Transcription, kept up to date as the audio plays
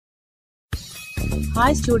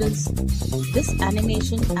Hi students, this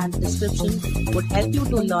animation and description would help you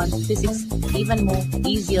to learn physics even more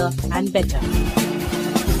easier and better.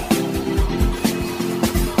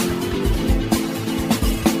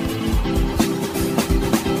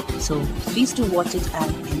 So please do watch it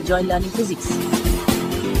and enjoy learning physics.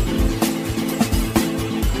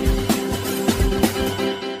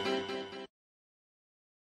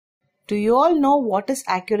 Do you all know what is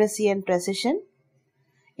accuracy and precision?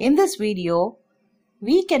 In this video,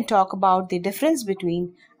 we can talk about the difference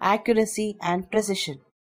between accuracy and precision.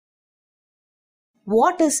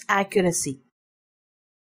 What is accuracy?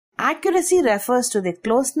 Accuracy refers to the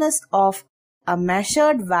closeness of a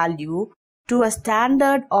measured value to a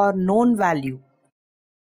standard or known value.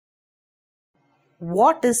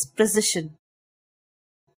 What is precision?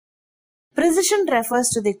 Precision refers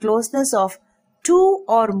to the closeness of two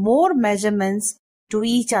or more measurements to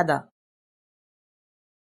each other.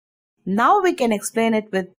 Now we can explain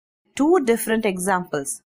it with two different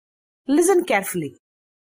examples. Listen carefully.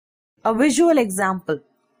 A visual example.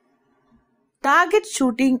 Target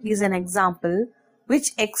shooting is an example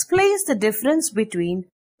which explains the difference between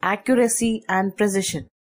accuracy and precision.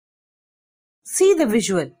 See the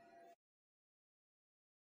visual.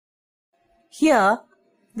 Here,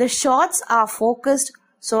 the shots are focused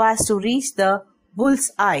so as to reach the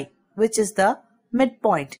bull's eye, which is the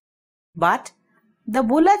midpoint. But the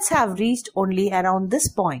bullets have reached only around this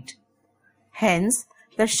point. Hence,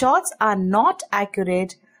 the shots are not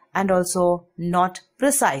accurate and also not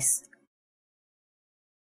precise.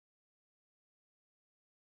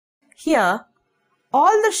 Here,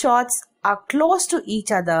 all the shots are close to each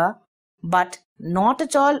other but not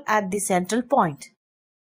at all at the central point.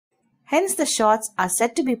 Hence, the shots are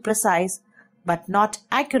said to be precise but not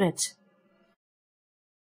accurate.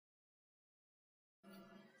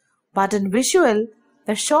 But in visual,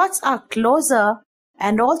 the shots are closer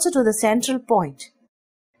and also to the central point.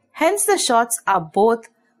 Hence, the shots are both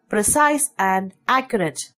precise and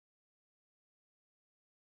accurate.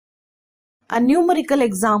 A numerical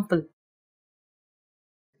example.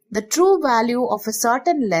 The true value of a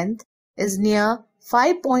certain length is near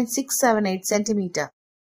 5.678 cm.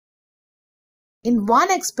 In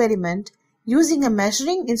one experiment, using a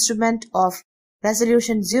measuring instrument of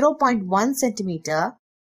resolution 0.1 cm,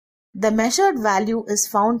 the measured value is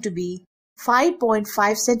found to be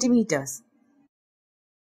 5.5 centimeters.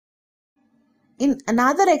 In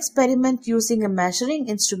another experiment using a measuring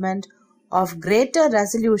instrument of greater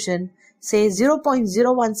resolution, say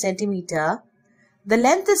 0.01 centimeter, the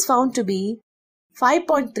length is found to be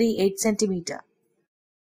 5.38 centimeter.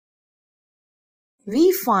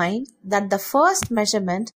 We find that the first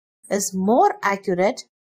measurement is more accurate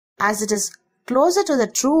as it is closer to the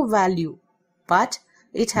true value, but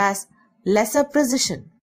it has lesser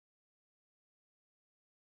precision.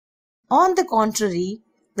 On the contrary,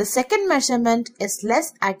 the second measurement is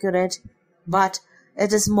less accurate, but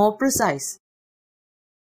it is more precise.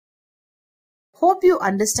 Hope you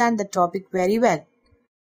understand the topic very well.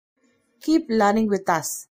 Keep learning with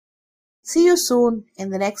us. See you soon in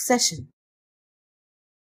the next session.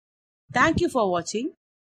 Thank you for watching.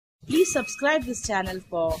 Please subscribe this channel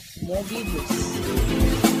for more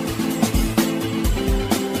videos.